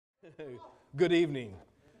Good evening.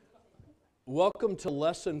 Welcome to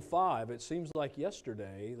Lesson 5. It seems like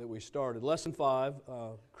yesterday that we started. Lesson 5,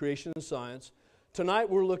 Creation and Science. Tonight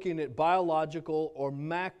we're looking at biological or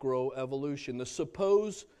macroevolution, the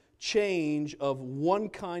supposed change of one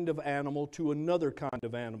kind of animal to another kind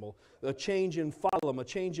of animal. A change in phylum, a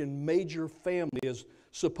change in major family, is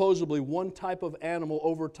supposedly one type of animal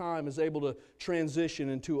over time is able to transition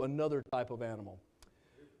into another type of animal.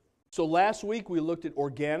 So last week we looked at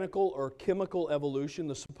organical or chemical evolution,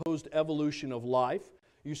 the supposed evolution of life.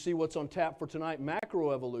 You see what's on tap for tonight,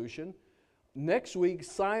 macroevolution. Next week,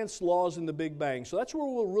 science, laws, and the Big Bang. So that's where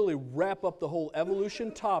we'll really wrap up the whole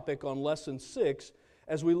evolution topic on Lesson 6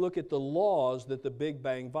 as we look at the laws that the Big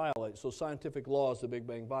Bang violates. So scientific laws the Big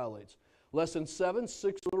Bang violates. Lesson 7,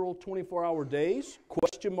 6 literal 24-hour days,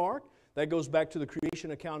 question mark. That goes back to the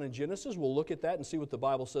creation account in Genesis. We'll look at that and see what the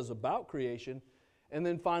Bible says about creation. And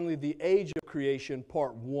then finally, the age of creation,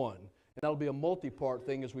 part 1. And that'll be a multi-part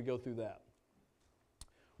thing as we go through that.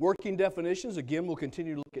 Working definitions, again, we'll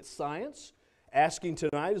continue to look at science. Asking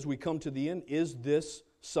tonight as we come to the end, is this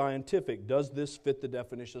scientific? Does this fit the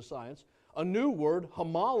definition of science? A new word,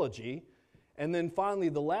 homology. And then finally,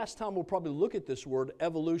 the last time we'll probably look at this word,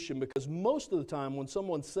 evolution, because most of the time when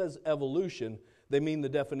someone says evolution, they mean the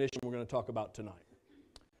definition we're going to talk about tonight.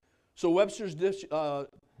 So Webster's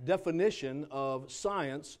definition of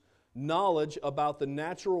science, knowledge about the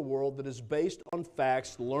natural world that is based on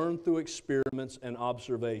facts learned through experiments and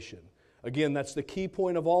observation. Again, that's the key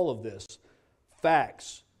point of all of this.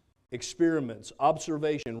 Facts, experiments,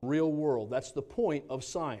 observation, real world. That's the point of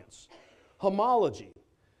science. Homology,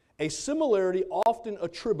 a similarity often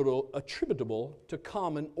attributable to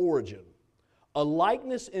common origin. A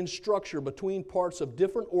likeness in structure between parts of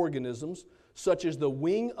different organisms, such as the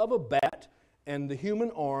wing of a bat and the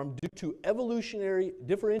human arm, due to evolutionary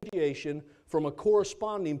differentiation from a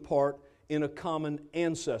corresponding part in a common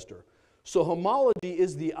ancestor. So homology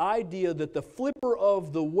is the idea that the flipper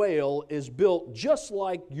of the whale is built just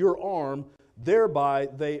like your arm, thereby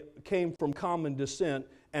they came from common descent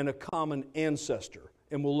and a common ancestor.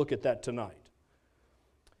 And we'll look at that tonight.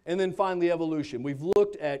 And then finally, evolution. We've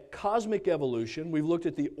looked at cosmic evolution. We've looked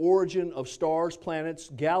at the origin of stars,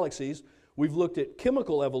 planets, galaxies. We've looked at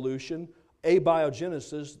chemical evolution,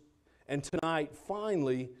 abiogenesis, and tonight,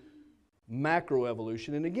 finally,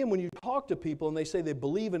 macroevolution. And again, when you talk to people and they say they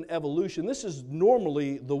believe in evolution, this is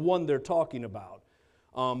normally the one they're talking about.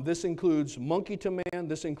 This includes monkey to man.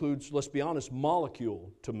 This includes, let's be honest,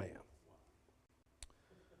 molecule to man.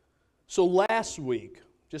 So last week,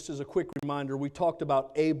 just as a quick reminder, we talked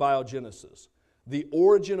about abiogenesis, the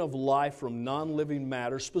origin of life from non-living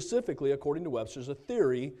matter, specifically, according to Webster's, a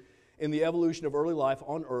theory in the evolution of early life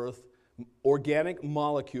on Earth. Organic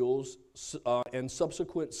molecules and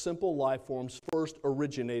subsequent simple life forms first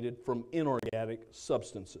originated from inorganic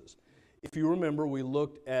substances. If you remember, we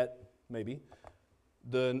looked at maybe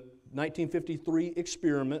the 1953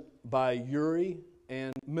 experiment by Urey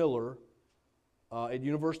and Miller at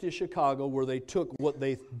University of Chicago, where they took what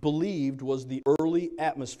they believed was the early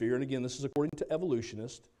atmosphere, and again, this is according to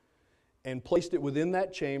evolutionists, and placed it within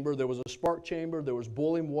that chamber. There was a spark chamber, there was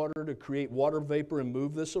boiling water to create water vapor and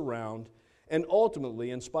move this around. And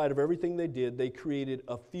ultimately, in spite of everything they did, they created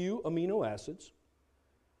a few amino acids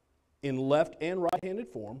in left and right-handed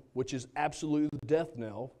form, which is absolutely the death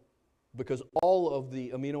knell, because all of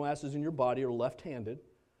the amino acids in your body are left-handed,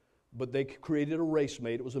 but they created a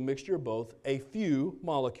racemate. It was a mixture of both, a few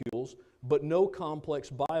molecules, but no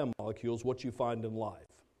complex biomolecules, what you find in life.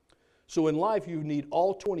 So in life, you need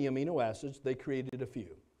all 20 amino acids. They created a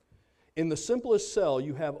few. In the simplest cell,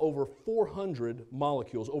 you have over 400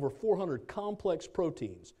 molecules, over 400 complex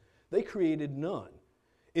proteins. They created none.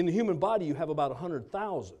 In the human body, you have about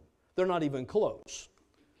 100,000. They're not even close.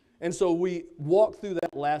 And so we walked through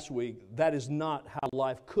that last week. That is not how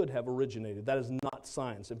life could have originated. That is not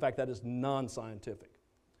science. In fact, that is non-scientific.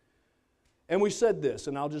 And we said this,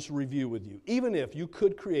 and I'll just review with you. Even if you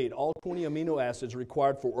could create all 20 amino acids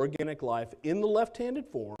required for organic life in the left-handed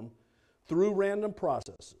form through random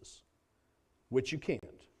processes, which you can't.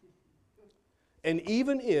 And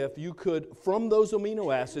even if you could, from those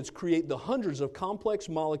amino acids, create the hundreds of complex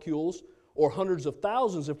molecules, or hundreds of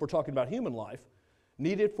thousands if we're talking about human life,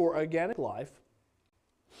 needed for organic life,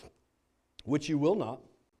 which you will not,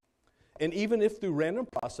 and even if through random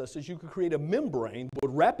processes you could create a membrane that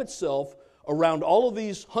would wrap itself around all of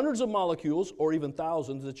these hundreds of molecules, or even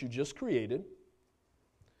thousands that you just created,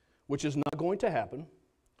 which is not going to happen,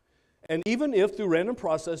 and even if through random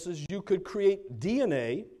processes you could create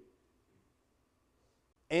DNA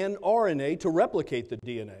and RNA to replicate the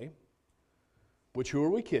DNA, which who are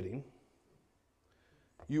we kidding?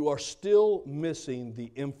 you are still missing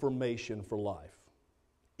the information for life.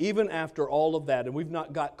 Even after all of that, and we've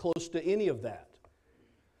not got close to any of that.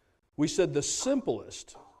 We said the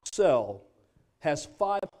simplest cell has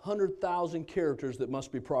 500,000 characters that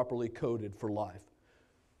must be properly coded for life.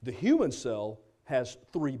 The human cell has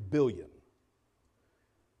 3 billion.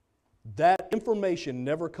 That information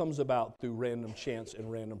never comes about through random chance and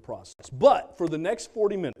random process. But for the next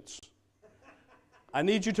 40 minutes, I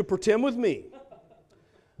need you to pretend with me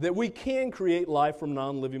that we can create life from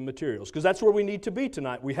non-living materials, because that's where we need to be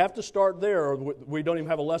tonight. We have to start there or we don't even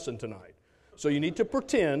have a lesson tonight. So you need to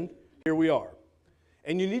pretend, here we are.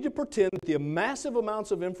 And you need to pretend that the massive amounts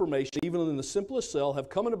of information, even in the simplest cell, have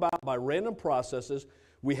come about by random processes.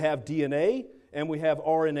 We have DNA and we have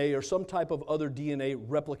RNA or some type of other DNA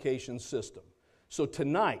replication system. So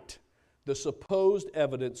tonight, the supposed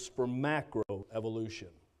evidence for macroevolution.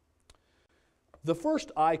 The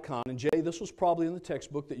first icon, and Jay, this was probably in the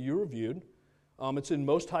textbook that you reviewed. It's in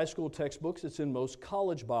most high school textbooks. It's in most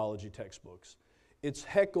college biology textbooks. It's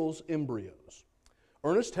Haeckel's embryos.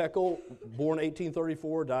 Ernest Haeckel, born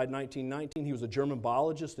 1834, died 1919. He was a German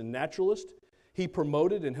biologist and naturalist. He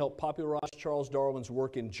promoted and helped popularize Charles Darwin's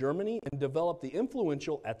work in Germany and developed the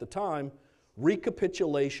influential, at the time,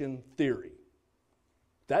 recapitulation theory.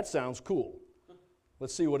 That sounds cool.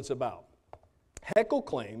 Let's see what it's about. Haeckel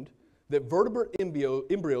claimed that vertebrate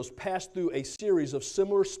embryos passed through a series of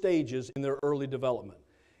similar stages in their early development,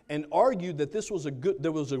 and argued that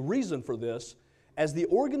there was a reason for this. As the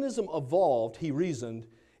organism evolved, he reasoned,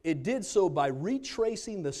 it did so by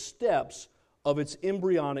retracing the steps of its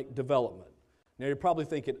embryonic development. Now you're probably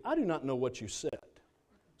thinking, I do not know what you said.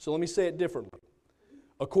 So let me say it differently.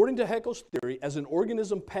 According to Haeckel's theory, as an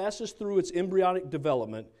organism passes through its embryonic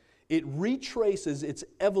development, it retraces its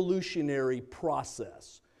evolutionary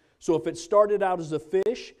process. So if it started out as a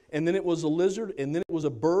fish, and then it was a lizard, and then it was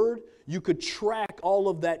a bird, you could track all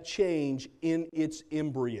of that change in its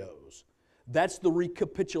embryos. That's the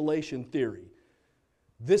recapitulation theory.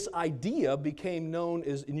 This idea became known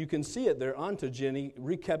as, and you can see it there, ontogeny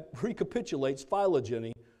recapitulates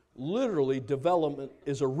phylogeny. Literally, development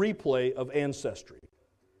is a replay of ancestry.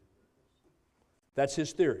 That's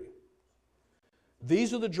his theory.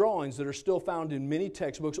 These are the drawings that are still found in many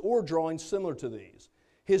textbooks or drawings similar to these.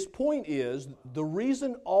 His point is, the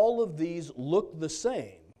reason all of these look the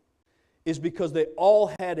same is because they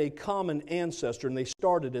all had a common ancestor and they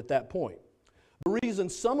started at that point. The reason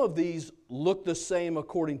some of these look the same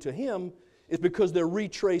according to him is because they're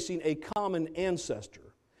retracing a common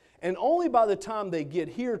ancestor. And only by the time they get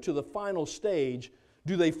here to the final stage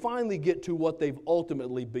do they finally get to what they've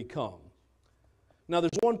ultimately become. Now,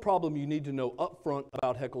 there's one problem you need to know up front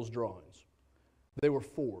about Haeckel's drawings. They were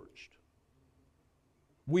forged.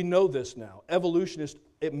 We know this now. Evolutionists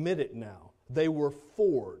admit it now. They were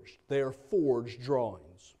forged. They are forged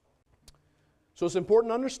drawings. So it's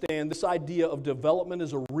important to understand this idea of development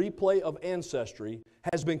as a replay of ancestry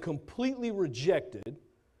has been completely rejected,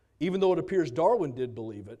 even though it appears Darwin did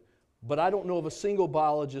believe it, but I don't know of a single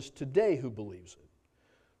biologist today who believes it.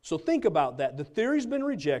 So think about that. The theory's been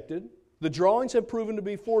rejected. The drawings have proven to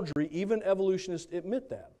be forgery. Even evolutionists admit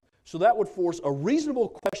that. So that would force a reasonable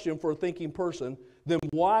question for a thinking person. Then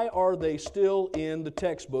why are they still in the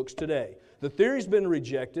textbooks today? The theory's been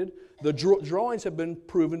rejected. The drawings have been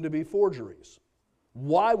proven to be forgeries.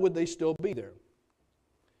 Why would they still be there?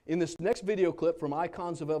 In this next video clip from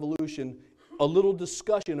Icons of Evolution, a little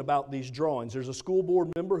discussion about these drawings. There's a school board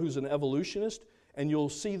member who's an evolutionist, and you'll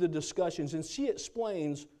see the discussions, and she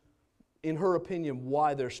explains, in her opinion,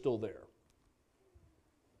 why they're still there.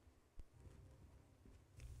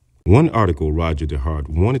 One article Roger DeHart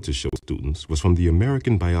wanted to show students was from the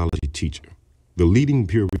American Biology Teacher, the leading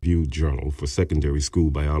peer-reviewed journal for secondary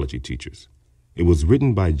school biology teachers. It was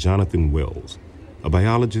written by Jonathan Wells, a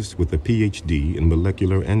biologist with a PhD in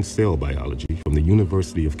molecular and cell biology from the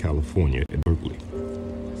University of California at Berkeley.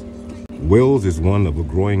 Wells is one of a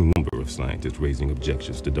growing number of scientists raising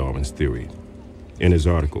objections to Darwin's theory. In his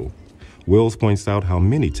article, Wells points out how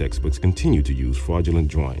many textbooks continue to use fraudulent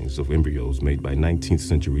drawings of embryos made by 19th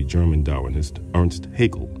century German Darwinist Ernst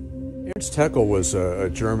Haeckel. Ernst Haeckel was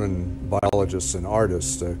a German biologist and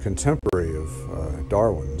artist, a contemporary of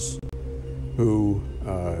Darwin's, who,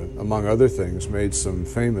 among other things, made some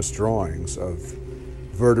famous drawings of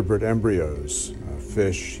vertebrate embryos,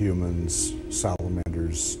 fish, humans,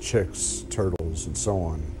 salamanders, chicks, turtles, and so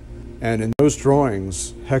on. And in those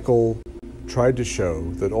drawings, Haeckel tried to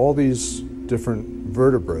show that all these different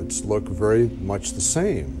vertebrates look very much the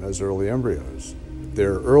same as early embryos.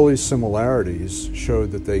 Their early similarities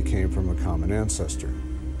showed that they came from a common ancestor,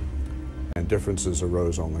 and differences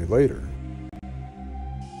arose only later.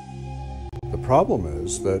 problem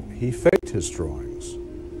is that he faked his drawings.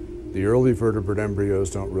 The early vertebrate embryos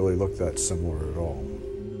don't really look that similar at all.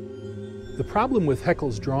 The problem with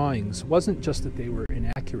Haeckel's drawings wasn't just that they were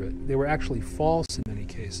inaccurate, they were actually false in many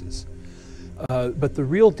cases. But the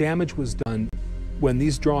real damage was done when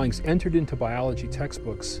these drawings entered into biology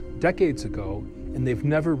textbooks decades ago, and they've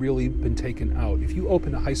never really been taken out. If you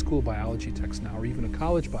open a high school biology text now, or even a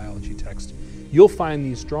college biology text, you'll find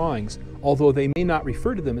these drawings, although they may not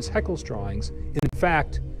refer to them as Haeckel's drawings. In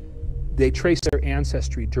fact, they trace their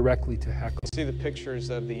ancestry directly to Haeckel. See the pictures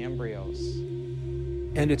of the embryos.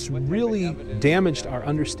 And it's really damaged our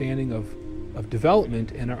understanding of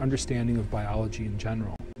development and our understanding of biology in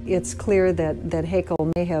general. It's clear that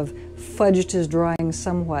Haeckel may have fudged his drawings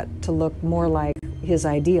somewhat to look more like his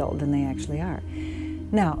ideal than they actually are.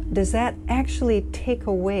 Now, does that actually take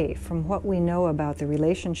away from what we know about the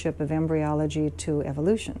relationship of embryology to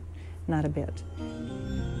evolution? Not a bit.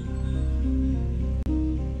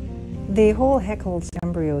 The whole Haeckel's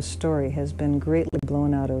embryo story has been greatly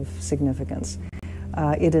blown out of significance.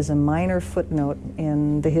 It is a minor footnote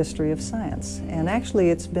in the history of science, and actually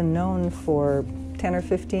it's been known for 10 or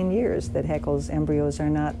 15 years that Haeckel's embryos are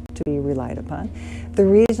not to be relied upon. The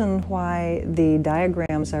reason why the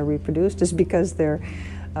diagrams are reproduced is because they're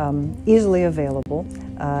easily available.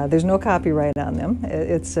 There's no copyright on them.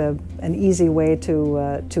 It's an easy way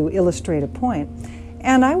to illustrate a point.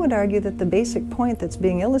 And I would argue that the basic point that's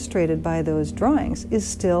being illustrated by those drawings is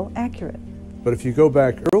still accurate. But if you go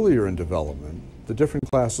back earlier in development, the different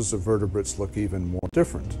classes of vertebrates look even more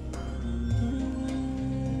different.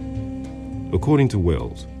 According to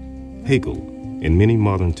Wells, Haeckel, in many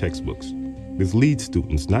modern textbooks, misleads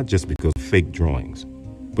students not just because of fake drawings,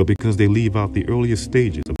 but because they leave out the earliest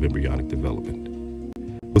stages of embryonic development.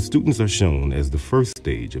 What students are shown as the first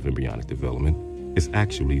stage of embryonic development is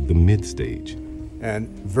actually the mid-stage. And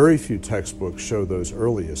very few textbooks show those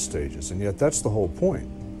earliest stages, and yet that's the whole point.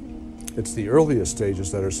 It's the earliest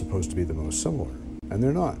stages that are supposed to be the most similar, and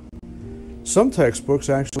they're not. Some textbooks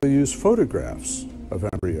actually use photographs of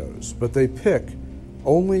embryos, but they pick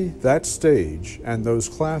only that stage and those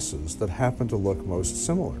classes that happen to look most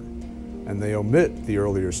similar. And they omit the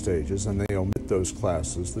earlier stages, and they omit those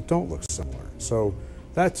classes that don't look similar. So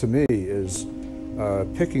that, to me, is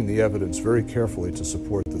picking the evidence very carefully to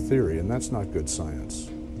support the theory, and that's not good science.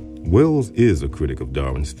 Wells is a critic of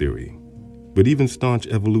Darwin's theory, but even staunch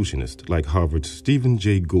evolutionists like Harvard's Stephen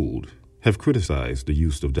Jay Gould have criticized the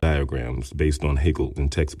use of diagrams based on Haeckel in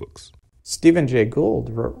textbooks. Stephen Jay Gould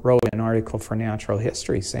wrote an article for Natural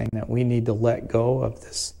History saying that we need to let go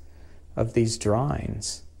of these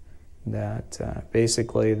drawings, that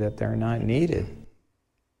basically that they're not needed.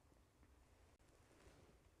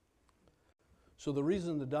 So the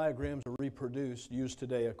reason the diagrams are reproduced, used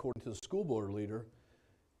today according to the school board leader,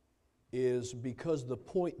 is because the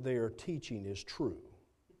point they are teaching is true.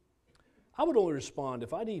 I would only respond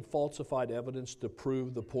if I need falsified evidence to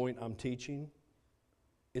prove the point I'm teaching,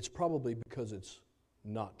 it's probably because it's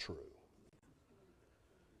not true.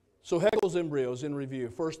 So Haeckel's embryos in review.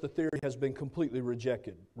 First, the theory has been completely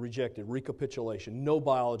rejected. Recapitulation. No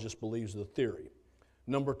biologist believes the theory.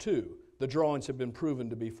 Number two, the drawings have been proven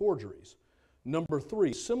to be forgeries. Number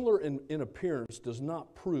three, similar in appearance does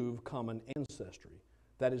not prove common ancestry.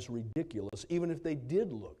 That is ridiculous, even if they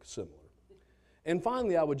did look similar. And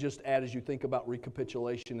finally, I would just add, as you think about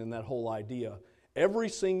recapitulation and that whole idea, every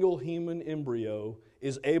single human embryo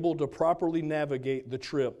is able to properly navigate the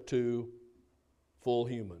trip to full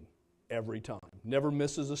human every time. Never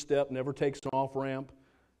misses a step, never takes an off-ramp.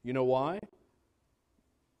 You know why?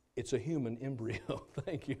 It's a human embryo.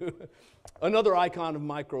 Thank you. Another icon of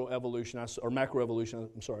microevolution, or macroevolution,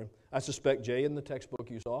 I'm sorry, I suspect, Jay, in the textbook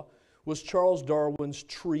you saw, was Charles Darwin's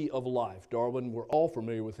Tree of Life. Darwin, we're all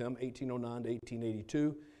familiar with him, 1809 to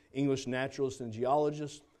 1882, English naturalist and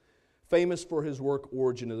geologist, famous for his work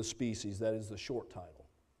Origin of the Species. That is the short title.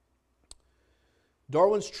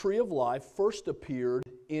 Darwin's Tree of Life first appeared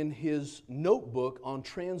in his notebook on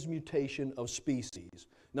transmutation of species.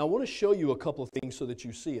 Now I want to show you a couple of things so that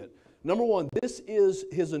you see it. Number one, this is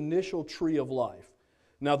his initial Tree of Life.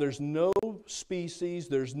 Now there's no species,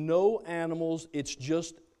 there's no animals, it's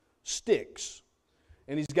just sticks.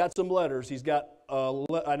 And he's got some letters. He's got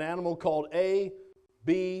an animal called A,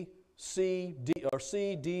 B, C, D, or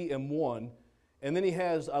C, D, and 1. And then he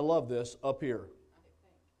has, I love this, up here.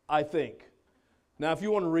 I think. Now, if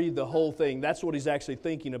you want to read the whole thing, that's what he's actually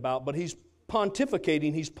thinking about. But he's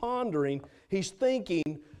pontificating, he's pondering, he's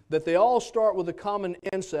thinking that they all start with a common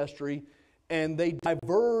ancestry and they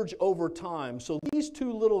diverge over time. So these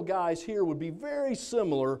two little guys here would be very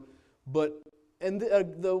similar, but And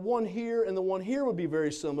the one here and the one here would be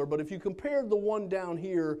very similar, but if you compared the one down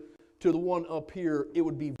here to the one up here, it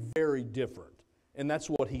would be very different. And that's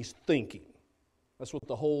what he's thinking. That's what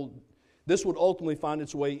this would ultimately find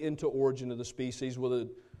its way into Origin of the Species with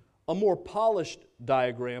a more polished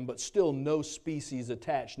diagram, but still no species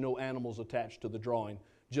attached, no animals attached to the drawing,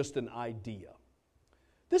 just an idea.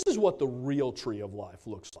 This is what the real tree of life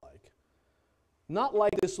looks like. Not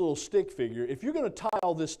like this little stick figure. If you're going to tie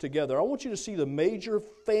all this together, I want you to see the major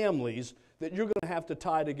families that you're going to have to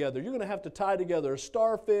tie together. You're going to have to tie together a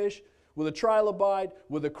starfish with a trilobite,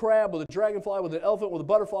 with a crab, with a dragonfly, with an elephant, with a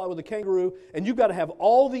butterfly, with a kangaroo, and you've got to have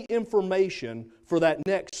all the information for that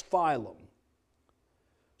next phylum.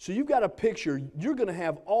 So you've got a picture, you're going to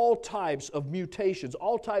have all types of mutations,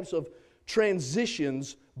 all types of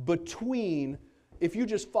transitions between, if you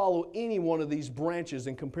just follow any one of these branches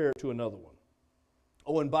and compare it to another one.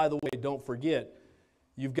 Oh, and by the way, don't forget,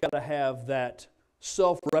 you've got to have that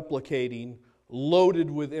self-replicating, loaded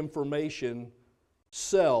with information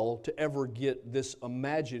cell to ever get this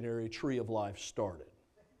imaginary tree of life started.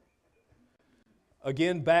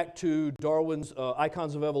 Again, back to Darwin's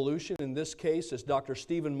Icons of Evolution. In this case, it's Dr.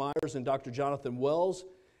 Stephen Myers and Dr. Jonathan Wells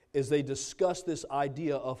as they discuss this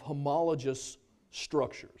idea of homologous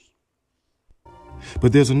structures.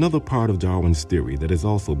 But there's another part of Darwin's theory that is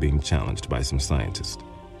also being challenged by some scientists.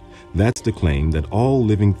 That's the claim that all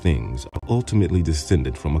living things are ultimately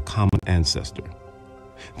descended from a common ancestor.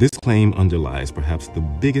 This claim underlies perhaps the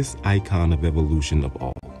biggest icon of evolution of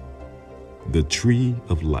all, the tree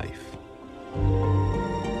of life.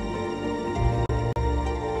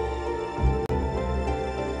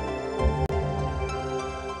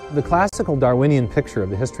 The classical Darwinian picture of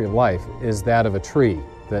the history of life is that of a tree,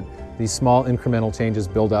 that these small incremental changes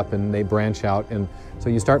build up and they branch out, and so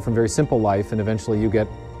you start from very simple life and eventually you get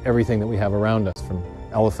everything that we have around us, from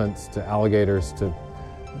elephants to alligators to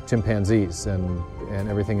chimpanzees and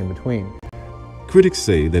everything in between. Critics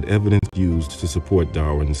say that evidence used to support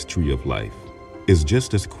Darwin's tree of life is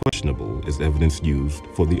just as questionable as evidence used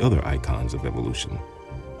for the other icons of evolution.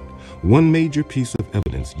 One major piece of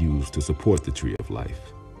evidence used to support the tree of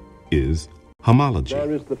life is homology.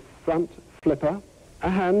 There is the front flipper, a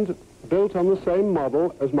hand built on the same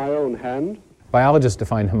model as my own hand. Biologists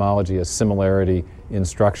define homology as similarity in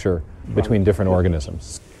structure between different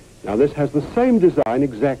organisms. Now this has the same design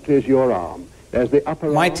exactly as your arm. There's the upper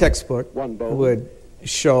My arm, textbook one bone. would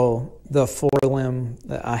show the forelimb,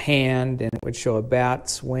 a hand, and it would show a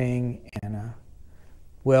bat's wing and a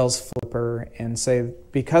whale's flipper, and say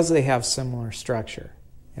because they have similar structure,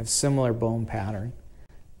 have similar bone pattern,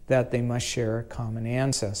 that they must share a common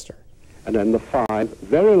ancestor. And then the 5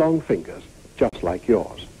 very long fingers, just like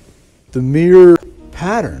yours. The mere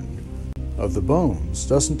pattern of the bones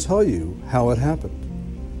doesn't tell you how it happened.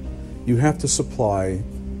 You have to supply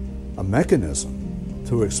a mechanism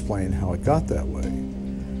to explain how it got that way.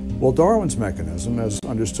 Well, Darwin's mechanism, as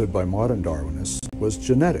understood by modern Darwinists, was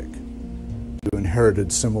genetic. You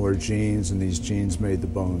inherited similar genes, and these genes made the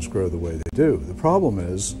bones grow the way they do. The problem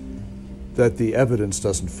is that the evidence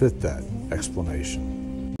doesn't fit that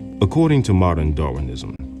explanation. According to modern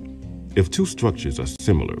Darwinism, if two structures are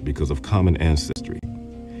similar because of common ancestry,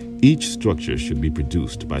 each structure should be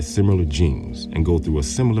produced by similar genes and go through a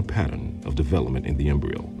similar pattern of development in the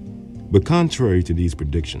embryo. But contrary to these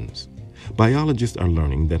predictions, biologists are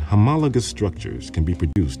learning that homologous structures can be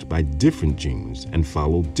produced by different genes and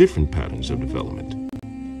follow different patterns of development.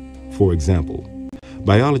 For example,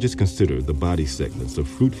 biologists consider the body segments of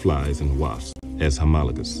fruit flies and wasps as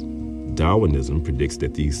homologous. Darwinism predicts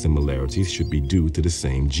that these similarities should be due to the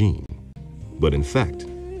same gene. But in fact,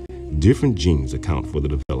 different genes account for the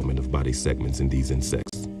development of body segments in these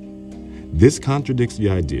insects. This contradicts the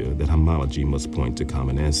idea that homology must point to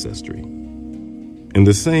common ancestry. In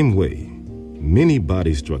the same way, many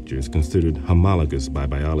body structures considered homologous by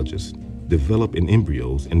biologists develop in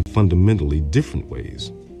embryos in fundamentally different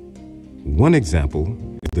ways. One example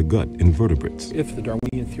is the gut in vertebrates. If the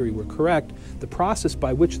Darwinian theory were correct, the process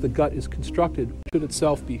by which the gut is constructed should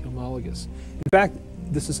itself be homologous. In fact,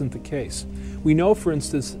 this isn't the case. We know, for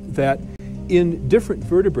instance, that in different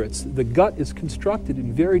vertebrates, the gut is constructed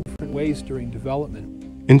in very different ways during development.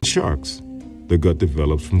 In sharks, the gut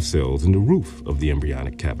develops from cells in the roof of the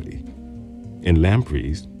embryonic cavity. In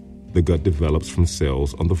lampreys, the gut develops from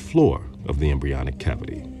cells on the floor of the embryonic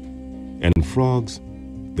cavity. And in frogs,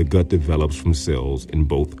 the gut develops from cells in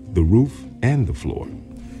both the roof and the floor.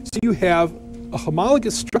 So you have a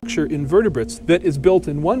homologous structure in vertebrates that is built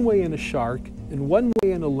in one way in a shark, in one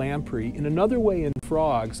way in a lamprey, in another way in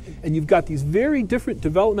frogs, and you've got these very different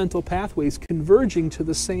developmental pathways converging to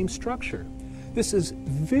the same structure. This is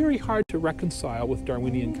very hard to reconcile with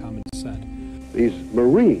Darwinian common descent. These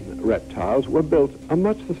marine reptiles were built on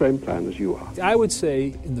much the same plan as you are. I would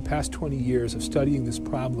say in the past 20 years of studying this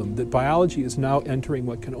problem that biology is now entering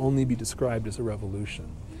what can only be described as a revolution,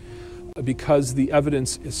 because the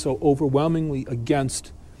evidence is so overwhelmingly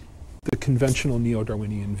against the conventional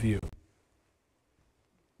neo-Darwinian view.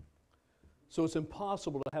 So it's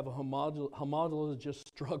impossible to have a homologous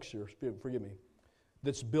structure, forgive me,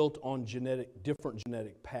 that's built on different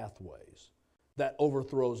genetic pathways. That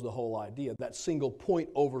overthrows the whole idea. That single point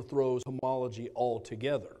overthrows homology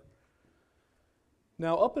altogether.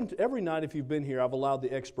 Now, every night if you've been here, I've allowed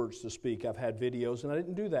the experts to speak. I've had videos, and I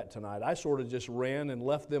didn't do that tonight. I sort of just ran and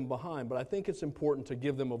left them behind, but I think it's important to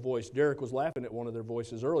give them a voice. Derek was laughing at one of their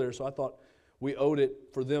voices earlier, so I thought we owed it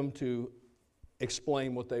for them to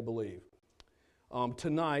explain what they believe.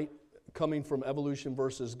 Tonight, coming from Evolution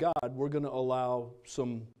versus God, we're going to allow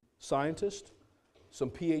some scientists, some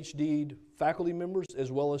PhD faculty members,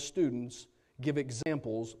 as well as students, give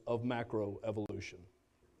examples of macroevolution.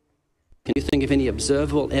 Can you think of any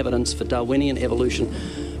observable evidence for Darwinian evolution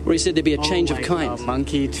where he said there'd be a change of kinds?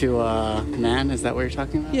 Monkey to man, is that what you're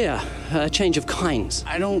talking about? Yeah, a change of kinds.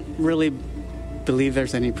 I don't really believe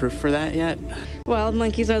there's any proof for that yet. Well,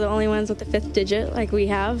 monkeys are the only ones with the 5th digit like we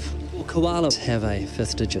have. Well, koalas have a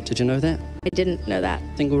 5th digit. Did you know that? I didn't know that.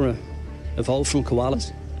 Think we're evolved from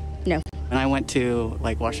koalas? No. When I went to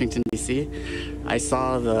Washington, D.C., I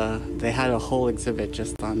saw they had a whole exhibit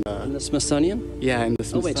just on the... In the Smithsonian? Yeah, in the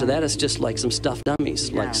Smithsonian. Oh wait, so that is just like some stuffed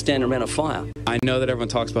dummies, like standing around a fire. I know that everyone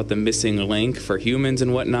talks about the missing link for humans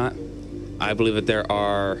and whatnot. I believe that there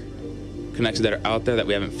are connections that are out there that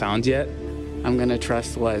we haven't found yet. I'm going to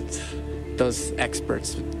trust what those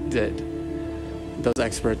experts did. Those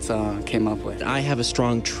experts came up with. I have a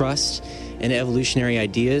strong trust in evolutionary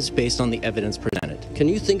ideas based on the evidence presented. Can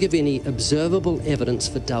you think of any observable evidence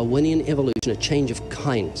for Darwinian evolution, a change of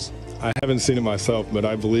kinds? I haven't seen it myself, but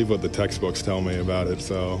I believe what the textbooks tell me about it,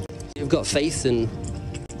 so... You've got faith in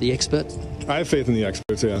the experts? I have faith in the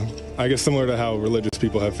experts, yeah. I guess similar to how religious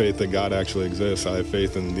people have faith that God actually exists, I have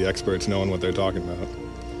faith in the experts knowing what they're talking about.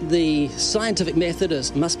 The scientific method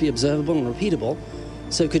must be observable and repeatable.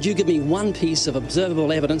 So could you give me one piece of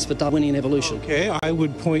observable evidence for Darwinian evolution? Okay, I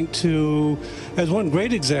would point to, as one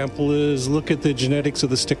great example, is look at the genetics of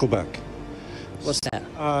the stickleback. What's that?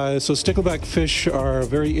 So stickleback fish are a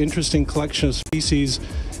very interesting collection of species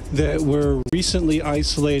that were recently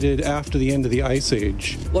isolated after the end of the Ice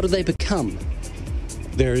Age. What did they become?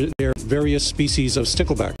 They're various species of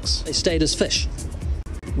sticklebacks. They stayed as fish?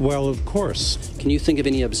 Well, of course. Can you think of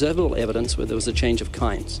any observable evidence where there was a change of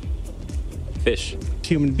kinds? Fish.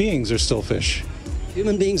 Human beings are still fish.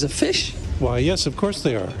 Human beings are fish? Why, yes, of course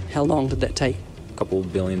they are. How long did that take? A couple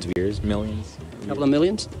billions of years, millions. A couple of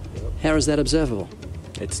millions? How is that observable?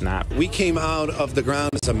 It's not. We came out of the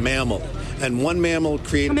ground as a mammal, and one mammal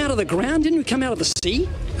created... Come out of the ground? Didn't we come out of the sea?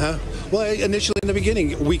 Huh? Well, initially in the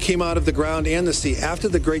beginning, we came out of the ground and the sea after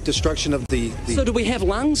the great destruction of the... So did we have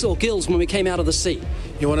lungs or gills when we came out of the sea?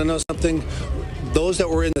 You want to know something? Those that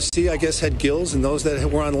were in the sea, I guess, had gills, and those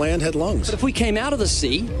that were on land had lungs. But if we came out of the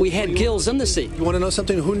sea, we had gills in the sea. You want to know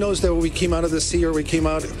something? Who knows that we came out of the sea or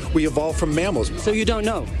we evolved from mammals? So you don't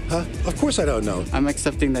know? Huh? Of course I don't know. I'm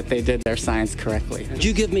accepting that they did their science correctly. Could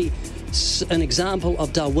you give me an example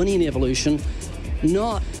of Darwinian evolution,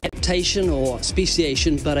 not adaptation or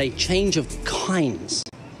speciation, but a change of kinds?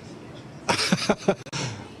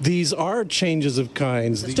 These are changes of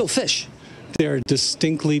kinds. They're still fish. They're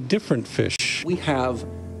distinctly different fish. We have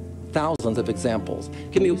thousands of examples.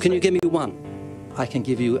 Can you give me one? I can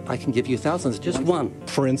give you thousands. Just one.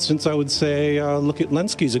 For instance, I would say look at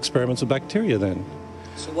Lenski's experiments with bacteria then.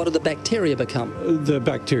 So what do the bacteria become? The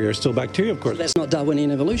bacteria are still bacteria, of course. So that's not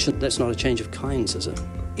Darwinian evolution. That's not a change of kinds, is it?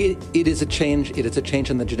 It is a change. It is a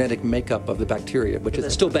change in the genetic makeup of the bacteria, which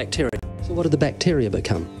is still bacteria. So what do the bacteria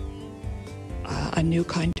become? A new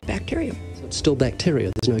kind of bacteria. So it's still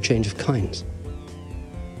bacteria. There's no change of kinds.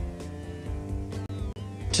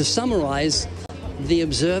 To summarize, the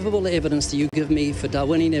observable evidence that you give me for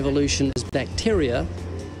Darwinian evolution is bacteria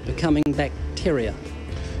becoming bacteria.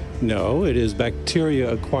 No, it is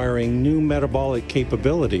bacteria acquiring new metabolic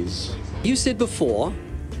capabilities. You said before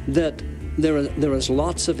that there is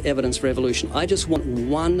lots of evidence for evolution. I just want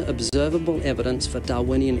one observable evidence for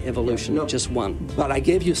Darwinian evolution, no, just one. But I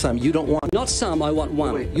gave you some. You don't want... Not some, I want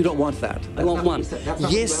one. Wait, you don't want that. I want one.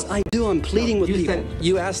 Yes, I do. I'm pleading with people.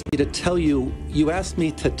 You asked me to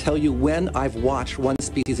tell you when I've watched one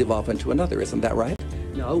species evolve into another. Isn't that right?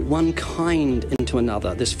 No, one kind into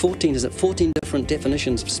another. There's 14 different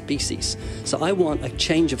definitions of species. So I want a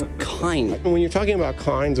change of kind. When you're talking about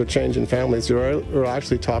kinds or change in families, you're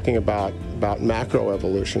actually talking about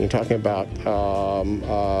macroevolution. You're talking about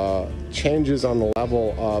changes on the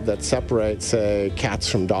level that separate, say, cats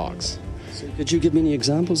from dogs. So could you give me any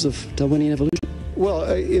examples of Darwinian evolution? Well,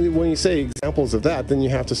 when you say examples of that, then you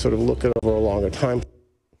have to sort of look at over a longer time.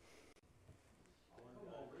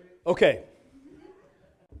 Okay.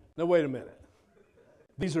 Now, wait a minute.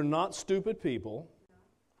 These are not stupid people.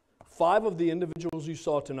 5 of the individuals you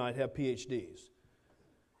saw tonight have PhDs.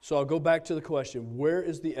 So I'll go back to the question, where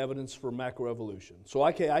is the evidence for macroevolution? So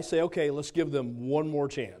I say, okay, let's give them one more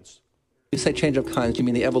chance. You say change of kinds, you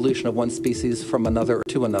mean the evolution of one species from another or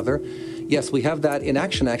to another? Yes, we have that in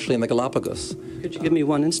action actually in the Galapagos. Could you give me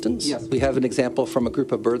one instance? Yes, we have an example from a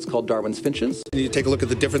group of birds called Darwin's finches. You take a look at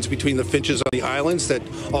the difference between the finches on the islands that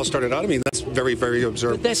all started out. I mean, that's very, very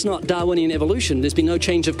observable. But that's not Darwinian evolution. There's been no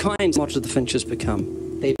change of kinds. What do the finches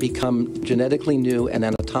become? They become genetically new and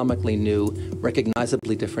anatomically new,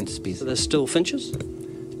 recognizably different species. So they're still finches?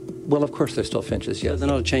 Well, of course, they're still finches. Yes. So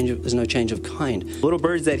there's no change of kind. Little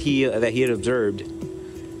birds that he had observed.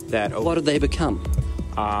 What did they become?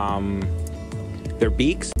 Their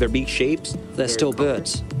beaks, their beak shapes. They're still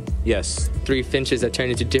birds. Yes. 3 finches that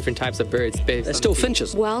turn into different types of birds. They're still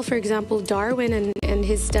finches. Well, for example, Darwin and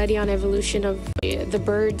his study on evolution of the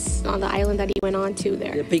birds on the island that he went on to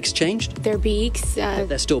there. Their beaks changed? Their beaks.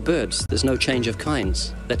 They're still birds. There's no change of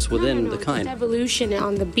kinds. That's within the kind. It's evolution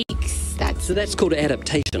on the beaks. So that's called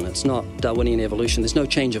adaptation. It's not Darwinian evolution. There's no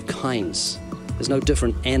change of kinds. There's no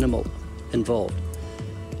different animal involved.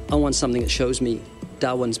 I want something that shows me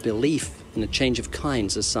Darwin's belief in a change of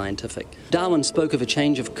kinds is scientific. Darwin spoke of a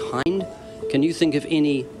change of kind. Can you think of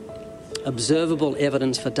any observable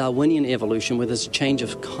evidence for Darwinian evolution where there's a change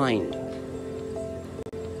of kind?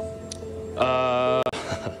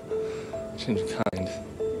 Change of kind.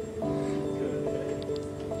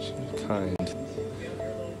 Change of kind.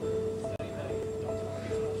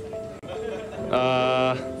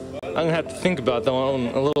 I'm gonna have to think about that one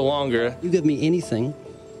a little longer. You give me anything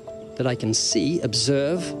that I can see,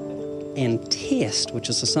 observe, and test, which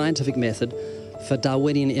is a scientific method for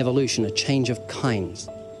Darwinian evolution, a change of kinds.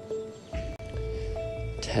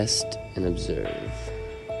 Test and observe.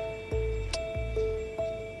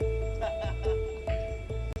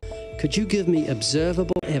 Could you give me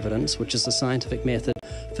observable evidence, which is the scientific method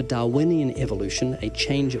for Darwinian evolution, a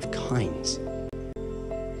change of kinds?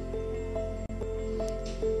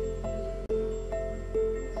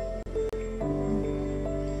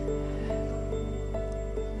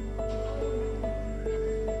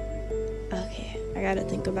 I gotta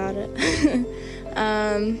think about it.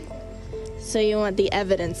 So you want the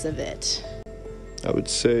evidence of it? I would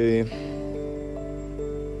say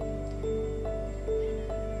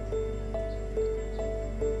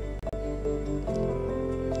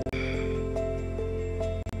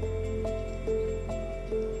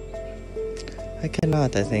I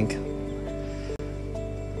cannot, I think.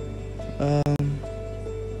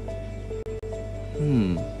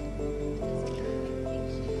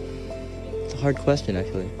 It's a hard question,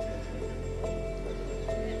 actually.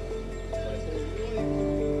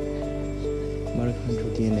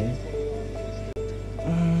 Mitochondrial DNA.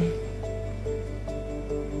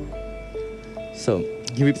 So,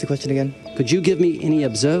 can you repeat the question again? Could you give me any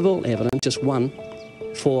observable evidence, just one,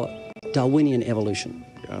 for Darwinian evolution?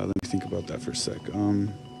 Let me think about that for a sec.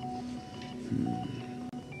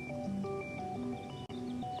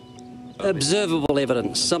 Observable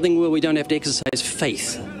evidence, something where we don't have to exercise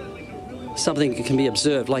faith. Something that can be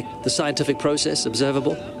observed, like the scientific process,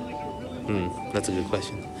 observable? That's a good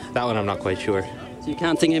question. That one I'm not quite sure. So you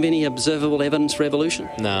can't think of any observable evidence for evolution?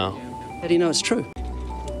 No. How do you know it's true?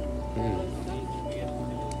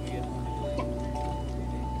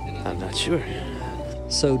 I'm not sure.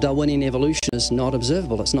 So Darwinian evolution is not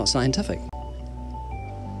observable, it's not scientific.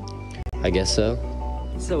 I guess so.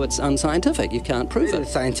 So it's unscientific, you can't prove it.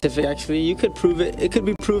 It's scientific, actually. You could prove it. It could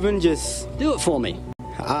be proven, just... Do it for me.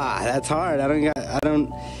 That's hard.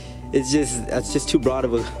 That's just too broad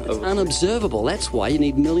of a... It's unobservable, that's why you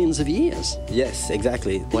need millions of years. Yes,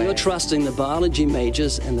 exactly. You're trusting the biology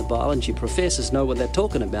majors and the biology professors know what they're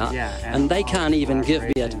talking about, and they can't even give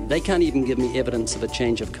me evidence of a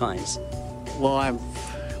change of kinds.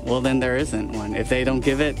 Well, then there isn't one. If they don't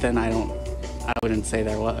give it, then I wouldn't say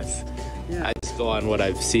there was. Yeah. I just go on what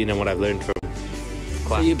I've seen and what I've learned from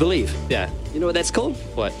class. So you believe? Yeah. You know what that's called?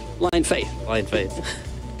 What? Blind faith. Blind faith.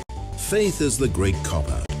 Faith is the great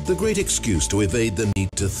cop-out, the great excuse to evade the need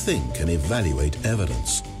to think and evaluate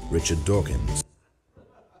evidence. Richard Dawkins.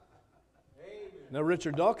 Now,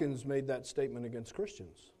 Richard Dawkins made that statement against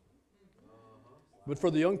Christians. But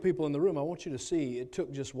for the young people in the room, I want you to see it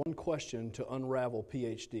took just one question to unravel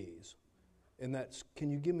PhDs. And that's,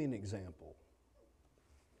 can you give me an example?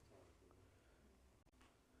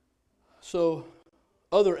 So,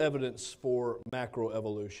 other evidence for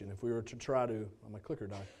macroevolution, if we were to try to, my clicker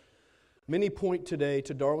died. Many point today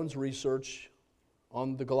to Darwin's research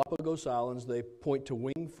on the Galapagos Islands. They point to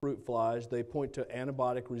winged fruit flies. They point to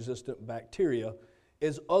antibiotic-resistant bacteria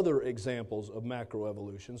as other examples of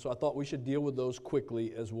macroevolution. So I thought we should deal with those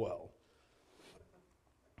quickly as well.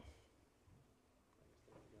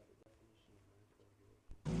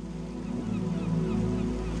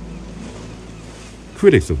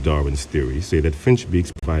 Critics of Darwin's theory say that French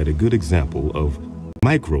beaks provide a good example of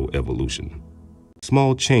microevolution,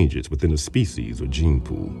 small changes within a species or gene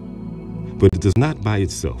pool. But it does not by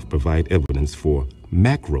itself provide evidence for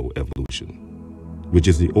macroevolution, which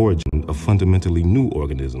is the origin of fundamentally new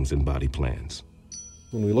organisms and body plans.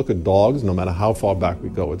 When we look at dogs, no matter how far back we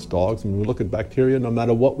go, it's dogs. When we look at bacteria, no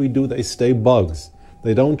matter what we do, they stay bugs.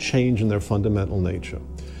 They don't change in their fundamental nature.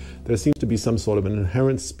 There seems to be some sort of an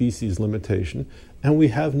inherent species limitation, and we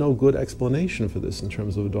have no good explanation for this in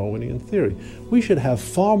terms of a Darwinian theory. We should have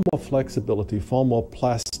far more flexibility, far more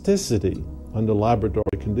plasticity under laboratory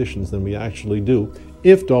conditions than we actually do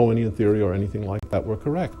if Darwinian theory or anything like that were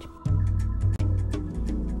correct.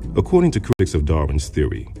 According to critics of Darwin's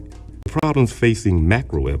theory, the problems facing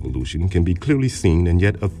macroevolution can be clearly seen in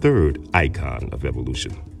yet a third icon of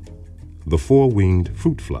evolution, the four-winged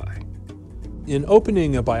fruit fly. In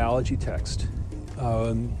opening a biology text,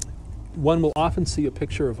 one will often see a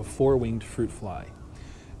picture of a four-winged fruit fly.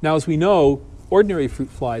 Now, as we know, ordinary fruit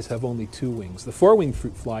flies have only two wings. The four-winged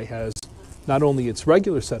fruit fly has not only its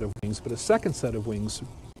regular set of wings, but a second set of wings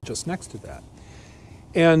just next to that.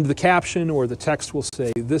 And the caption or the text will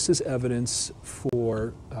say, this is evidence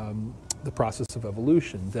for the process of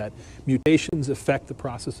evolution, that mutations affect the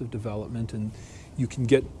process of development, and you can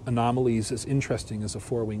get anomalies as interesting as a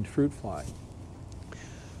four-winged fruit fly.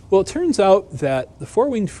 Well, it turns out that the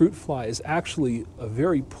four-winged fruit fly is actually a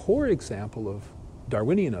very poor example of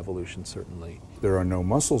Darwinian evolution, certainly. There are no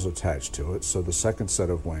muscles attached to it, so the second set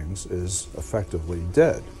of wings is effectively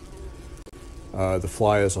dead. The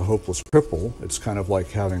fly is a hopeless cripple. It's kind of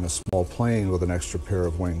like having a small plane with an extra pair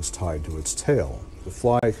of wings tied to its tail. The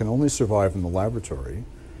fly can only survive in the laboratory,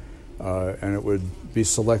 and it would be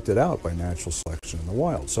selected out by natural selection in the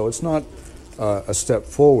wild. So it's not a step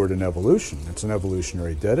forward in evolution. It's an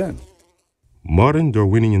evolutionary dead end. Modern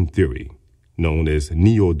Darwinian theory, known as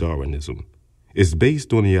Neo-Darwinism, is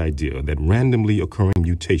based on the idea that randomly occurring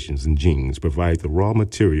mutations in genes provide the raw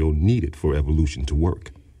material needed for evolution to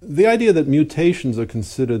work. The idea that mutations are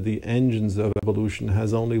considered the engines of evolution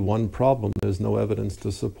has only one problem: there's no evidence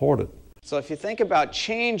to support it. So if you think about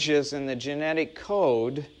changes in the genetic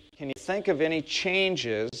code, can you think of any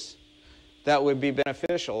changes that would be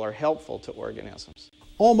beneficial or helpful to organisms?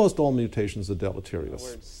 Almost all mutations are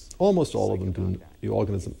deleterious. Almost all of them do the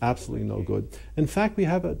organism absolutely no good. In fact, we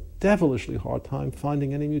have a devilishly hard time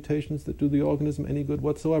finding any mutations that do the organism any good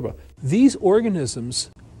whatsoever. These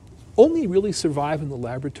organisms only really survive in the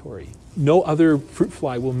laboratory. No other fruit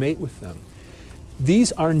fly will mate with them.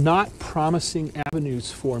 These are not promising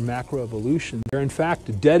avenues for macroevolution. They're in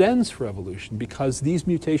fact dead ends for evolution because these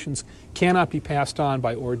mutations cannot be passed on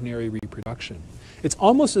by ordinary reproduction. It's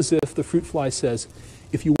almost as if the fruit fly says,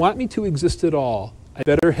 if you want me to exist at all, I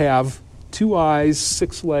better have 2 eyes,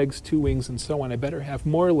 6 legs, 2 wings, and so on. I better have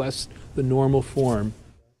more or less the normal form.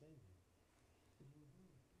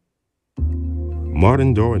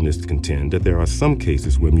 Modern Darwinists contend that there are some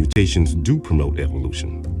cases where mutations do promote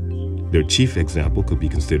evolution. Their chief example could be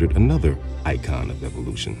considered another icon of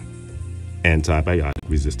evolution: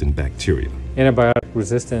 antibiotic-resistant bacteria. Antibiotic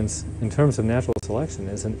resistance, in terms of natural selection,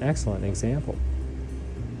 is an excellent example,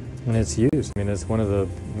 and it's used. I mean, it's one of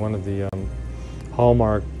the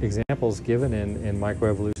hallmark examples given in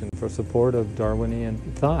microevolution for support of Darwinian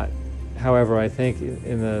thought. However, I think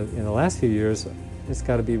in the last few years, it's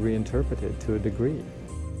got to be reinterpreted to a degree.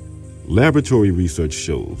 Laboratory research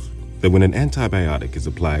shows that when an antibiotic is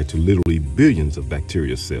applied to literally billions of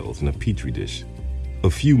bacteria cells in a petri dish, a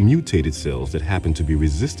few mutated cells that happen to be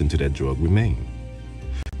resistant to that drug remain.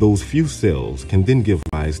 Those few cells can then give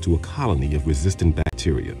rise to a colony of resistant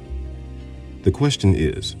bacteria. The question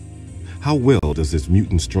is, how well does this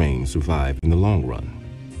mutant strain survive in the long run?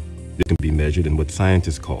 It can be measured in what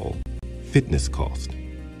scientists call fitness cost.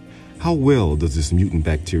 How well does this mutant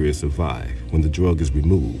bacteria survive when the drug is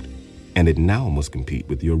removed and it now must compete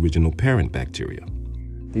with the original parent bacteria?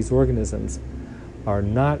 These organisms are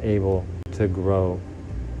not able to grow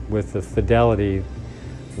with the fidelity,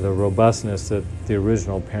 the robustness that the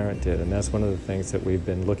original parent did, and that's one of the things that we've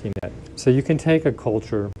been looking at. So you can take a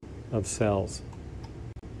culture of cells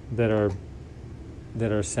that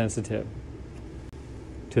are sensitive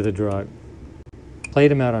to the drug, plate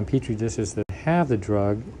them out on petri dishes that have the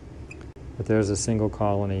drug, but there's a single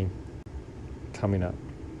colony coming up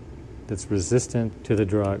that's resistant to the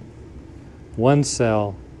drug. One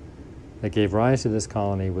cell that gave rise to this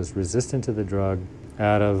colony was resistant to the drug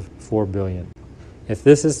out of 4 billion. If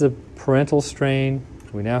this is the parental strain,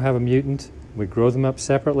 we now have a mutant, we grow them up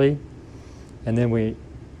separately, and then we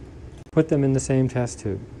put them in the same test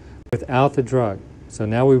tube without the drug. So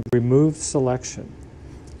now we've removed selection,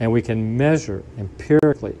 and we can measure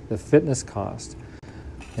empirically the fitness cost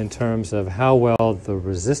in terms of how well the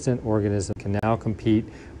resistant organism can now compete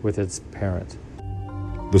with its parent.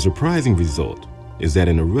 The surprising result is that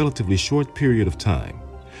in a relatively short period of time,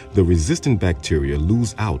 the resistant bacteria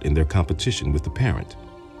lose out in their competition with the parent.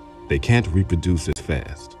 They can't reproduce as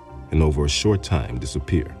fast, and over a short time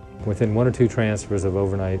disappear. Within 1 or 2 transfers of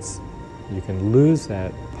overnights, you can lose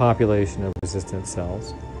that population of resistant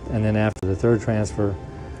cells, and then after the 3rd transfer,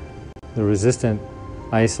 the resistant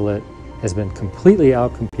isolate has been completely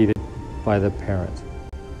outcompeted by the parent.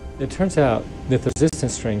 It turns out that the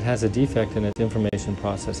resistant strain has a defect in its information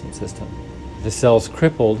processing system. The cell's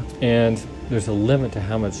crippled, and there's a limit to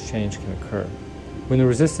how much change can occur. When the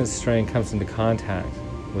resistant strain comes into contact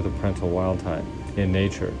with a parental wild type in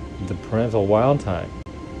nature, the parental wild type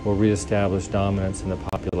will reestablish dominance in the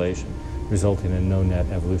population, resulting in no net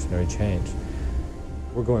evolutionary change.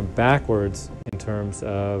 We're going backwards in terms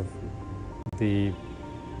of the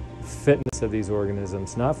fitness of these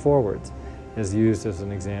organisms, not forwards, is used as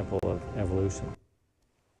an example of evolution.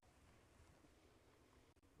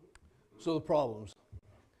 So the problems.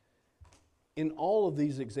 In all of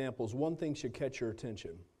these examples, one thing should catch your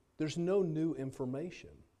attention. There's no new information.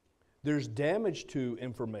 There's damage to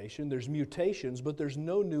information, there's mutations, but there's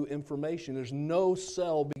no new information. There's no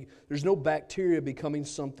there's no bacteria becoming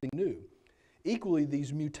something new. Equally,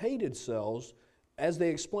 these mutated cells, as they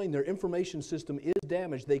explain, their information system is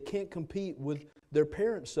damaged. They can't compete with their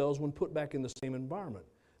parent cells when put back in the same environment.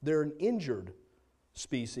 They're an injured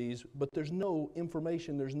species, but there's no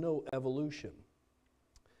information, there's no evolution.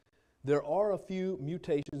 There are a few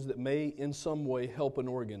mutations that may in some way help an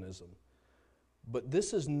organism, but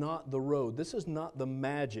this is not the road. This is not the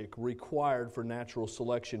magic required for natural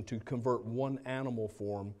selection to convert one animal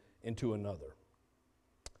form into another.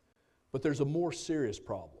 But there's a more serious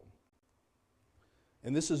problem.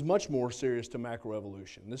 And this is much more serious to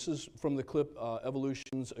macroevolution. This is from the clip,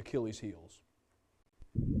 Evolution's Achilles' Heels.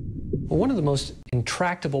 Well, one of the most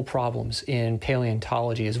intractable problems in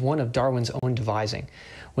paleontology is one of Darwin's own devising.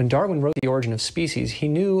 When Darwin wrote The Origin of Species, he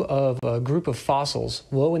knew of a group of fossils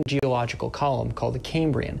low in geological column called the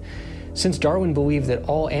Cambrian. Since Darwin believed that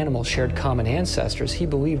all animals shared common ancestors, he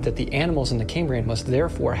believed that the animals in the Cambrian must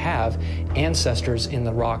therefore have ancestors in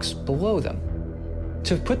the rocks below them.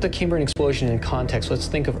 To put the Cambrian explosion in context, let's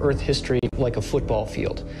think of Earth history like a football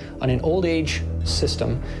field. On an old age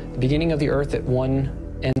system, the beginning of the Earth at one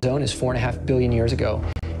end zone is 4.5 billion years ago,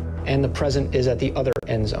 and the present is at the other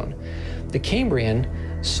end zone. The Cambrian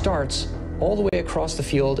starts all the way across the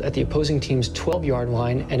field at the opposing team's 12-yard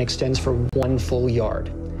line and extends for 1 full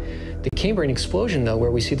yard. The Cambrian explosion, though,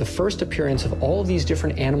 where we see the first appearance of all of these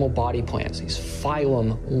different animal body plans, these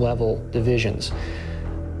phylum-level divisions,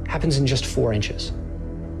 happens in just 4 inches.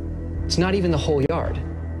 It's not even the whole yard.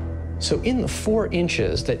 So in the 4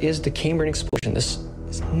 inches that is the Cambrian explosion, this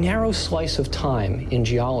narrow slice of time in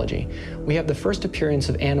geology, we have the first appearance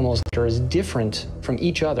of animals that are as different from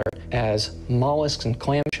each other as mollusks and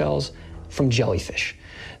clamshells from jellyfish.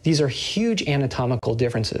 These are huge anatomical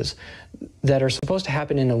differences that are supposed to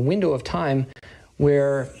happen in a window of time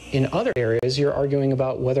where in other areas you're arguing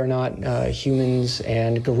about whether or not humans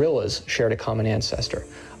and gorillas shared a common ancestor.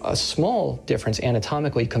 A small difference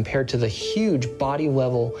anatomically compared to the huge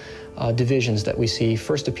body-level divisions that we see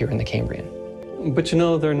first appear in the Cambrian. But you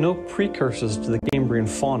know, there are no precursors to the Cambrian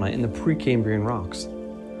fauna in the Precambrian rocks.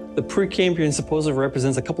 The Precambrian supposedly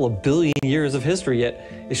represents a couple of billion years of history,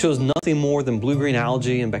 yet it shows nothing more than blue-green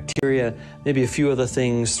algae and bacteria, maybe a few other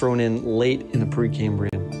things thrown in late in the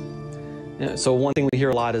Precambrian. So one thing we hear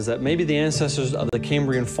a lot is that maybe the ancestors of the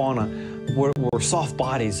Cambrian fauna were soft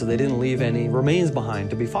bodies, so they didn't leave any remains behind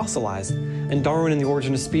to be fossilized. And Darwin in The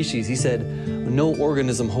Origin of Species, he said, no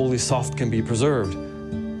organism wholly soft can be preserved.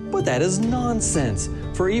 But that is nonsense,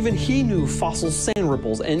 for even he knew fossil sand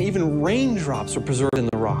ripples and even raindrops were preserved in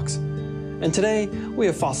the rocks. And today, we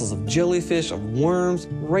have fossils of jellyfish, of worms,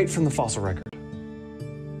 right from the fossil record.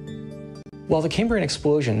 While the Cambrian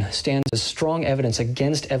explosion stands as strong evidence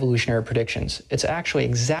against evolutionary predictions, it's actually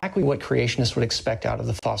exactly what creationists would expect out of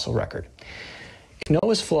the fossil record. If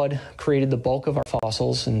Noah's flood created the bulk of our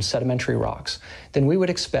fossils and sedimentary rocks, then we would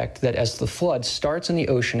expect that as the flood starts in the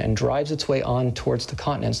ocean and drives its way on towards the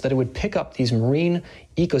continents, that it would pick up these marine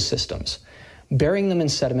ecosystems, burying them in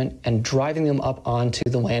sediment and driving them up onto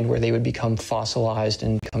the land where they would become fossilized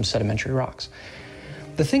and become sedimentary rocks.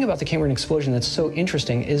 The thing about the Cambrian explosion that's so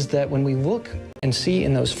interesting is that when we look and see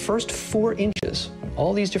in those first 4 inches, when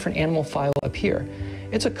all these different animal phyla appear,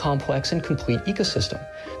 it's a complex and complete ecosystem.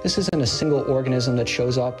 This isn't a single organism that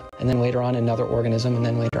shows up and then later on another organism and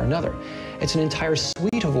then later another. It's an entire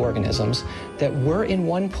suite of organisms that were in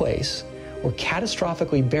one place, were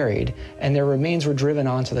catastrophically buried, and their remains were driven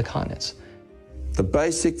onto the continents. The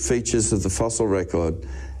basic features of the fossil record: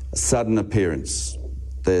 sudden appearance.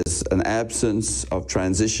 There's an absence of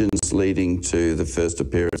transitions leading to the first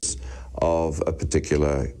appearance of a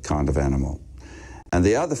particular kind of animal. And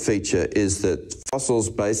the other feature is that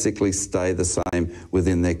fossils basically stay the same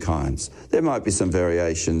within their kinds. There might be some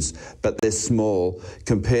variations, but they're small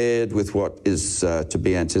compared with what is to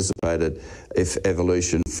be anticipated if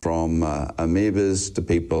evolution from amoebas to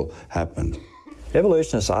people happened.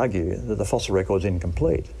 Evolutionists argue that the fossil record is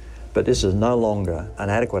incomplete, but this is no longer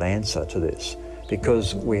an adequate answer to this,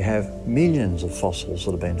 because we have millions of fossils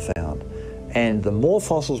that have been found. And the more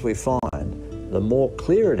fossils we find, the more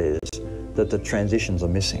clear it is that the transitions are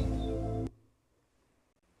missing.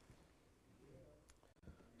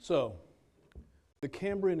 So, the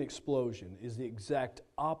Cambrian explosion is the exact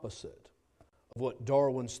opposite of what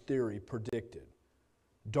Darwin's theory predicted.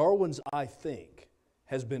 Darwin's "I think"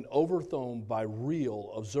 has been overthrown by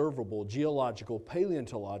real, observable, geological,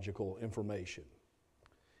 paleontological information.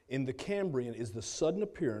 In the Cambrian is the sudden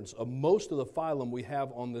appearance of most of the phylum we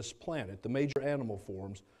have on this planet, the major animal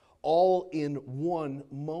forms, all in one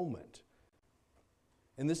moment.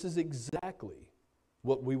 And this is exactly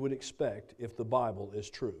what we would expect if the Bible is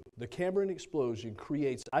true. The Cambrian explosion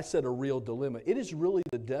creates, I said, a real dilemma. It is really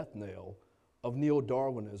the death knell of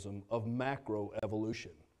neo-Darwinism, of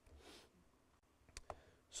macroevolution.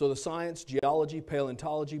 So the science, geology,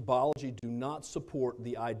 paleontology, biology do not support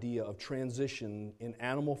the idea of transition in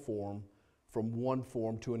animal form from one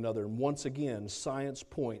form to another. And once again, science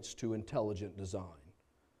points to intelligent design,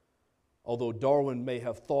 although Darwin may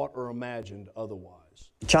have thought or imagined otherwise.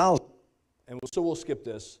 Charles. And so we'll skip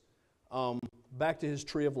this. Back to his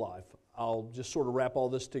tree of life. I'll just sort of wrap all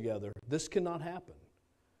this together. This cannot happen.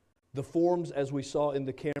 The forms, as we saw in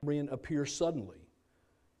the Cambrian, appear suddenly.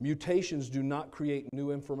 Mutations do not create new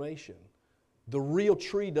information. The real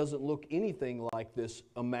tree doesn't look anything like this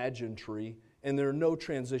imagined tree, and there are no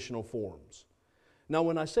transitional forms. Now,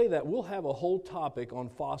 when I say that, we'll have a whole topic on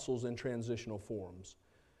fossils and transitional forms.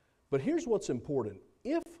 But here's what's important.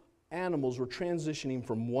 If animals were transitioning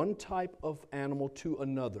from one type of animal to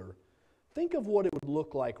another, think of what it would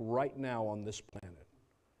look like right now on this planet.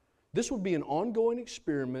 This would be an ongoing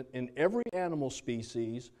experiment in every animal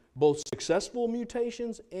species, both successful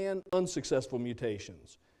mutations and unsuccessful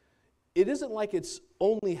mutations. It isn't like it's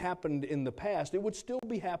only happened in the past. It would still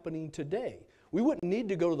be happening today. We wouldn't need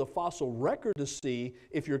to go to the fossil record to see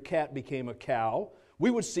if your cat became a cow. We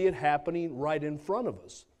would see it happening right in front of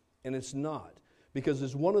us. And it's not. Because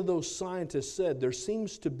as one of those scientists said, there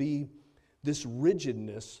seems to be this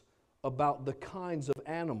rigidness about the kinds of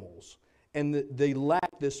animals. And that they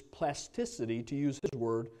lack this plasticity, to use his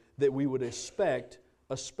word, that we would expect,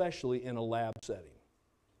 especially in a lab setting.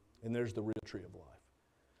 And there's the real tree of life.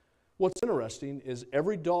 What's interesting is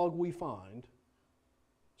every dog we find,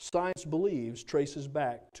 science believes traces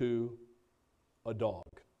back to a dog.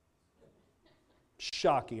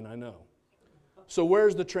 Shocking, I know. So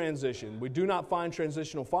where's the transition? We do not find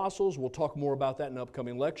transitional fossils. We'll talk more about that in an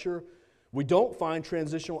upcoming lecture. We don't find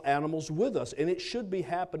transitional animals with us, and it should be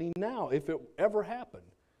happening now if it ever happened.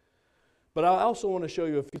 But I also want to show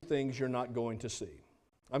you a few things you're not going to see.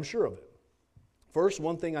 I'm sure of it. First,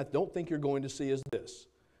 one thing I don't think you're going to see is this.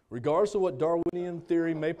 Regardless of what Darwinian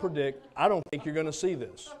theory may predict, I don't think you're going to see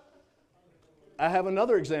this. I have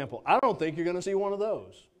another example. I don't think you're going to see one of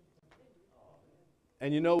those.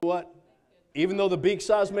 And you know what? Even though the beak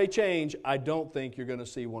size may change, I don't think you're going to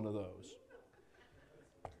see one of those.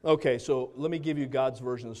 Okay, so let me give you God's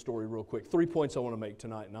version of the story real quick. 3 points I want to make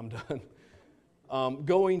tonight, and I'm done.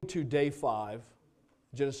 Going to day 5,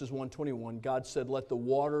 Genesis 1:21, God said, "Let the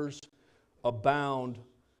waters abound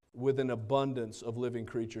with an abundance of living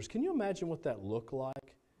creatures." Can you imagine what that looked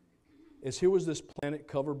like? As here was this planet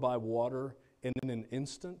covered by water, and in an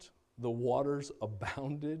instant, the waters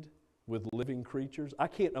abounded with living creatures? I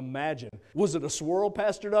can't imagine. Was it a swirl,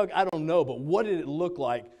 Pastor Doug? I don't know, but what did it look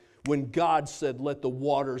like when God said, let the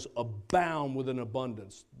waters abound with an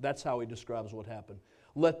abundance? That's how he describes what happened.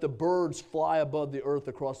 Let the birds fly above the earth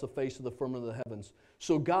across the face of the firmament of the heavens.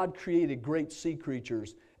 So God created great sea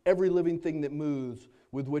creatures, every living thing that moves,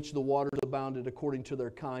 with which the waters abounded according to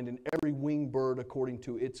their kind, and every winged bird according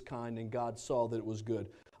to its kind, and God saw that it was good.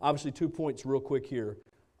 Obviously, 2 points real quick here.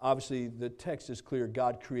 Obviously, the text is clear.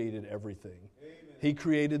 God created everything. Amen. He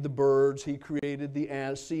created the birds. He created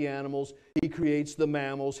the sea animals. He creates the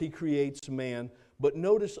mammals. He creates man. But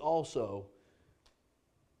notice also,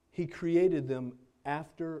 he created them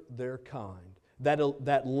after their kind.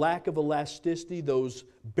 That lack of elasticity, those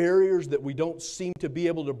barriers that we don't seem to be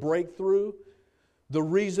able to break through, the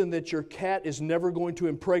reason that your cat is never going to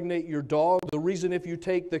impregnate your dog, the reason if you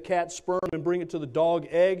take the cat's sperm and bring it to the dog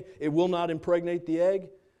egg, it will not impregnate the egg,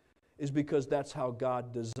 is because that's how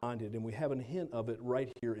God designed it. And we have a hint of it right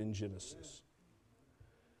here in Genesis.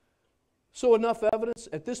 So enough evidence.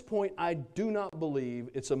 At this point, I do not believe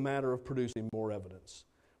it's a matter of producing more evidence.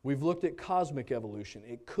 We've looked at cosmic evolution.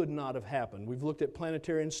 It could not have happened. We've looked at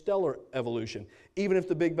planetary and stellar evolution. Even if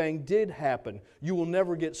the Big Bang did happen, you will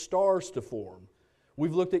never get stars to form.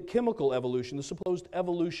 We've looked at chemical evolution, the supposed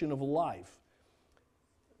evolution of life.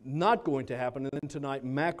 Not going to happen. And then tonight,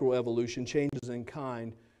 macroevolution, changes in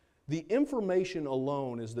kind. The information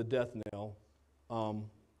alone is the death knell.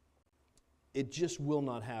 It just will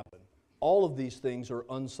not happen. All of these things are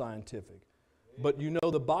unscientific. But you know,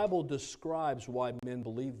 the Bible describes why men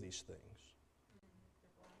believe these things.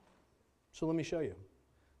 So let me show you.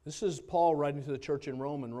 This is Paul writing to the church in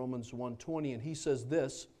Rome in Romans 1:20, and he says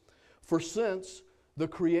this, "For since the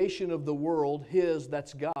creation of the world, His,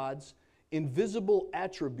 that's God's, invisible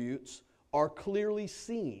attributes are clearly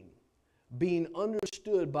seen, being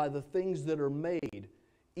understood by the things that are made,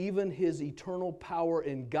 even His eternal power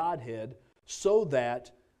and Godhead, so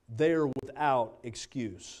that they are without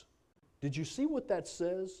excuse." Did you see what that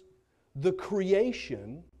says? The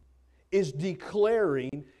creation is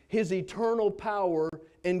declaring His eternal power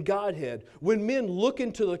and Godhead. When men look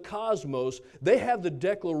into the cosmos, they have the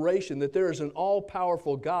declaration that there is an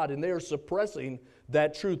all-powerful God, and they are suppressing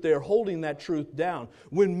that truth. They are holding that truth down.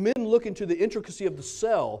 When men look into the intricacy of the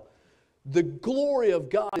cell, the glory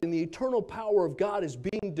of God and the eternal power of God is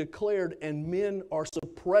being declared, and men are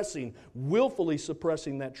suppressing, willfully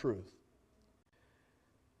suppressing that truth.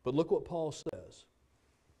 But look what Paul says.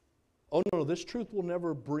 Oh no, this truth will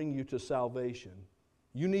never bring you to salvation.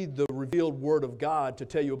 You need the revealed Word of God to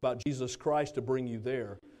tell you about Jesus Christ to bring you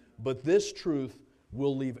there. But this truth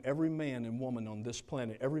will leave every man and woman on this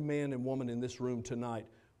planet, every man and woman in this room tonight,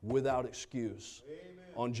 without excuse. Amen.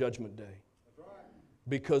 On Judgment Day. That's right.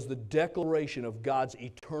 Because the declaration of God's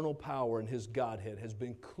eternal power and His Godhead has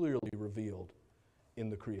been clearly revealed in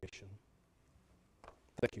the creation.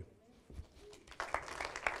 Thank you.